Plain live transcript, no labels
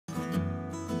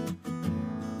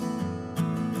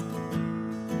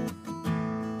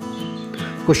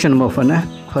Question number 1 है,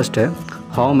 first है,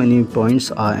 how many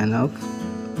points are enough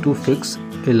to fix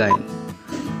a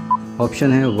line.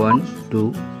 Option है 1, 2,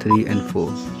 3 and 4।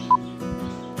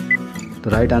 तो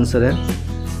right answer है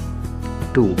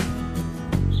 2।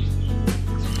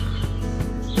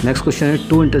 Next question है,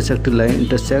 to intersected line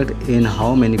intersect in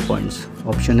how many points.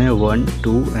 Option है 1,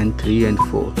 2 and 3 and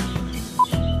 4।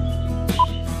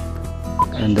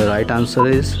 And the right answer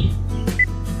is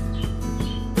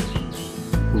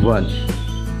 1।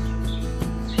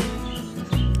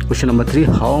 Question number 3,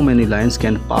 how many lines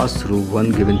can pass through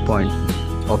one given point.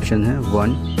 Option है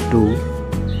 1, 2,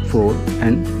 4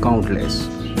 and countless.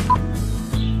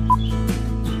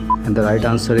 And the right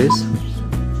answer is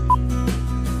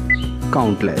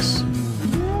countless.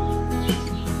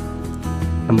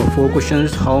 Number 4 question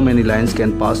is, how many lines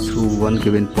can pass through one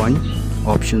given point?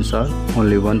 Options are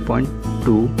only 1 point,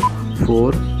 2,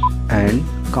 4 and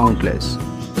countless.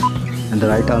 And the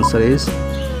right answer is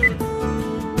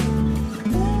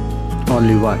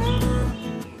only 1.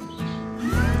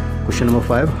 Question number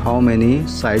 5, how many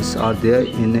sides are there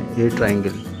in a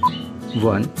triangle?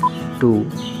 1, 2,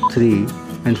 3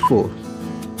 and 4.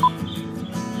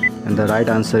 And the right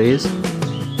answer is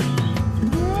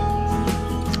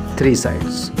 3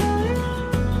 sides.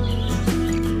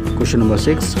 Question number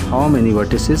 6, how many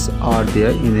vertices are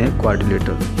there in a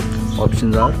quadrilateral?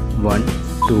 Options are 1,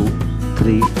 2,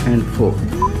 3 and 4.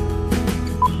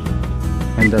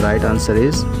 And the right answer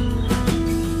is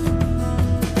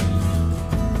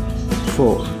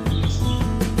 4.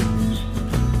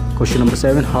 Question number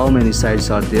 7, how many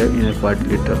sides are there in a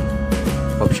quadrilateral?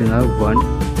 Options are 1,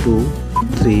 2,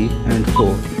 3 and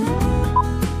 4.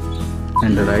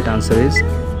 And the right answer is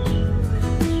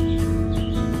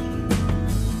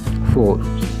 4.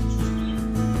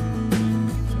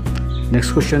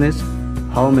 Next question is,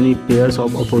 how many pairs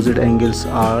of opposite angles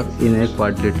are in a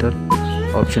quadrilateral?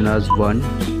 Option is 1,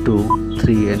 2,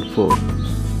 3 and 4.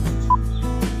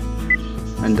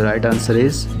 And the right answer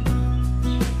is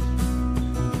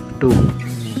 2.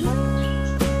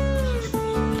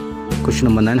 Question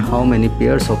number 9, how many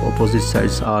pairs of opposite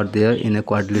sides are there in a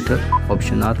quadrilateral?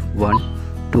 Option are 1,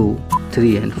 2,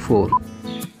 3 and 4.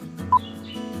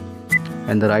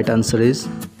 And the right answer is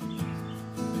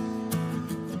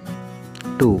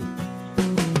 2.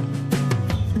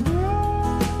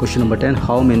 Question number 10,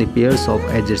 how many pairs of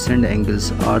adjacent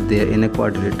angles are there in a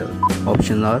quadrilateral?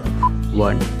 Options are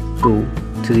 1, 2,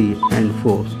 3 and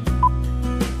 4.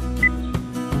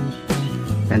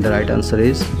 And the right answer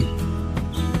is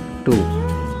 2.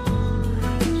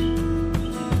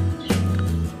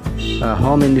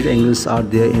 How many angles are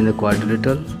there in a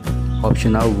quadrilateral?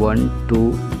 Option are 1,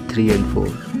 2, 3 and 4.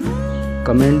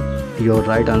 Comment your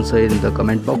right answer in the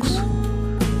comment box.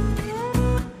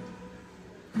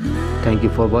 Thank you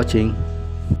for watching.